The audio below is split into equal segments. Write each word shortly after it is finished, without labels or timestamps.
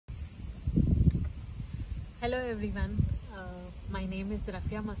Hello everyone, my name is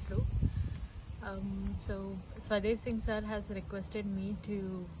Rafia Maslu. So Swadesh Singh sir has requested me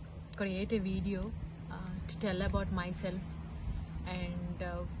to create a video to tell about myself and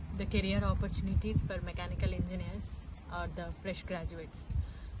the career opportunities for mechanical engineers or the fresh graduates.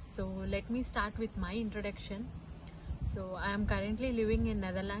 So let me start with my introduction. So I am currently living in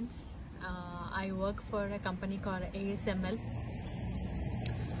Netherlands. I work for a company called ASML.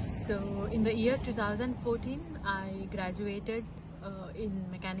 So in the year 2014, I graduated in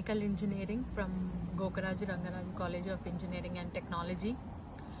mechanical engineering from Gokaraju Rangaraju College of Engineering and Technology.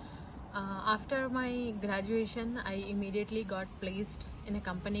 After my graduation, I immediately got placed in a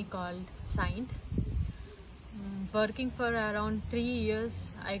company called Saint. Working for around 3 years,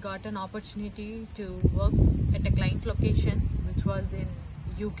 I got an opportunity to work at a client location which was in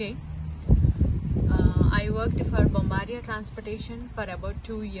UK. I worked for Bombardier Transportation for about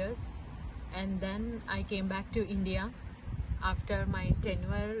 2 years, and then I came back to India after my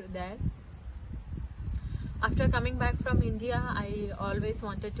tenure there. After coming back from India, I always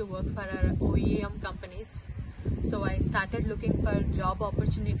wanted to work for OEM companies. So I started looking for job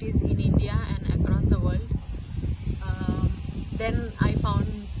opportunities in India and across the world. Then I found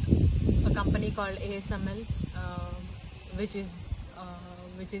a company called ASML, which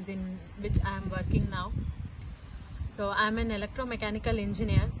I am working now. So I am an electromechanical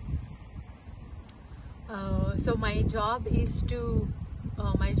engineer. So my job is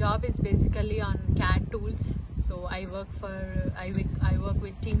basically on CAD tools. So I work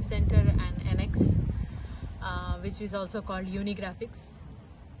with Team Center and NX, which is also called Unigraphics.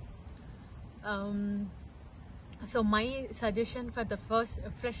 So my suggestion for the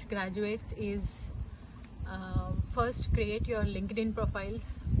fresh graduates is first create your LinkedIn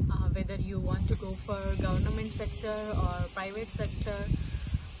profiles, whether you want to go for government sector or private sector.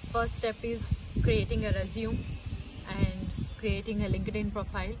 First step is creating a resume and creating a LinkedIn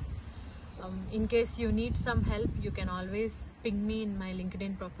profile. In case you need some help, you can always ping me in my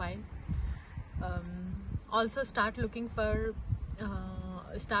LinkedIn profile. Also start looking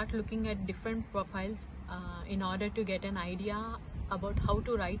at different profiles in order to get an idea about how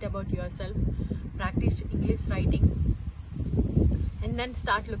to write about yourself. Practice English writing and then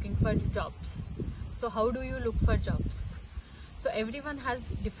start looking for jobs. So how do you look for jobs? So everyone has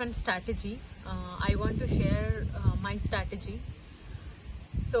different strategy. I want to share my strategy.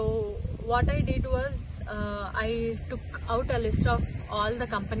 So what I did was I took out a list of all the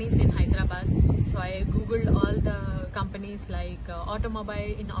companies in Hyderabad. So I googled all the companies like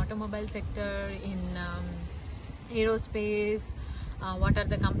automobile sector, in aerospace, what are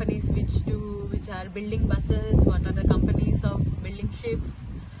the companies which are building buses, what are the companies of building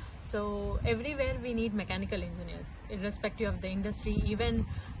ships. So everywhere we need mechanical engineers, irrespective of the industry. Even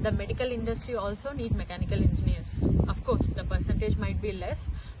the medical industry also need mechanical engineers. Of course, the percentage might be less,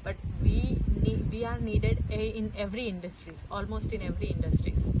 but we are needed in every industries, almost in every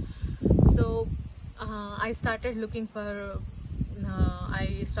industries. So I started looking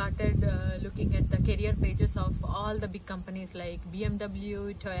at the career pages of all the big companies like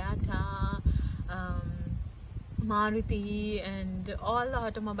BMW, Toyota, Maruti, and all the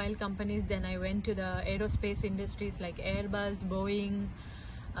automobile companies. Then I went to the aerospace industries like Airbus, Boeing,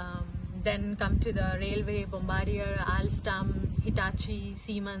 then come to the railway, Bombardier, Alstom, Hitachi,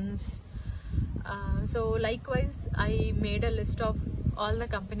 Siemens. So likewise, I made a list of all the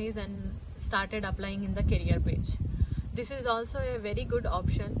companies and started applying in the career page. This is also a very good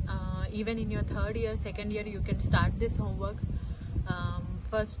option. Even in your third year, second year, you can start this homework.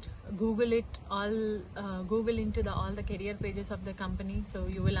 First, Google into all the career pages of the company, so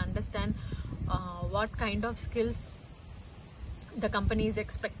you will understand what kind of skills the company is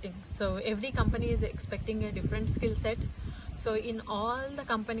expecting. So every company is expecting a different skill set. So in all the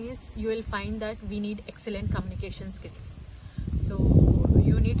companies, you will find that we need excellent communication skills. So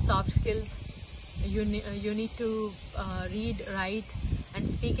you need soft skills. You need to read, write, and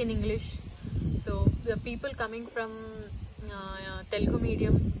speak in English. So the people coming from Telugu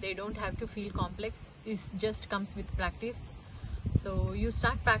medium, they don't have to feel complex. This just comes with practice. So you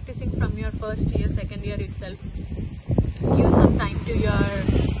start practicing from your first year, second year itself. Give some time to your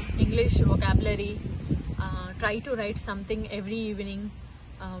English vocabulary. Try to write something every evening.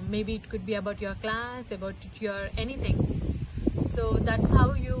 Maybe it could be about your class, about your anything. So that's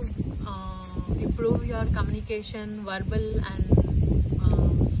how you improve your communication, verbal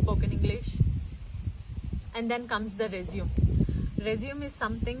and spoken English. And then comes the resume. Resume is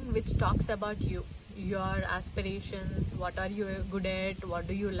something which talks about you, your aspirations, what are you good at, what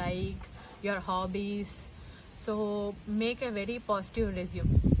do you like, your hobbies, So make a very positive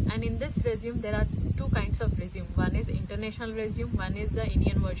resume. And in this resume there are two kinds of resume. One is international resume, one is the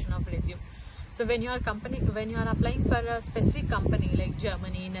Indian version of resume. So when you are applying for a specific company like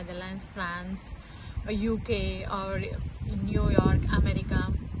Germany, Netherlands, France, UK, or New York,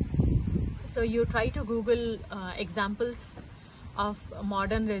 America, so you try to Google examples of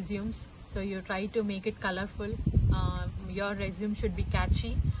modern resumes. So you try to make it colorful. Your resume should be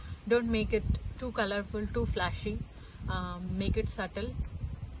catchy. Don't make it too colorful, too flashy. Make it subtle.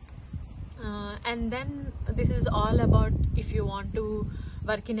 And then this is all about if you want to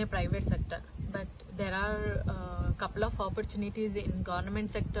work in a private sector. But there are a couple of opportunities in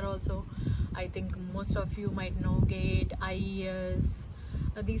government sector also. I think most of you might know GATE, IES.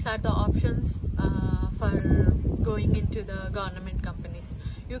 These are the options for going into the government companies.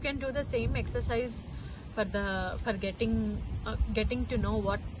 You can do the same exercise for getting to know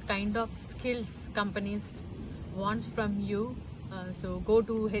what kind of skills companies wants from you. So go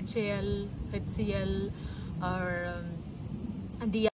to HAL, HCL, or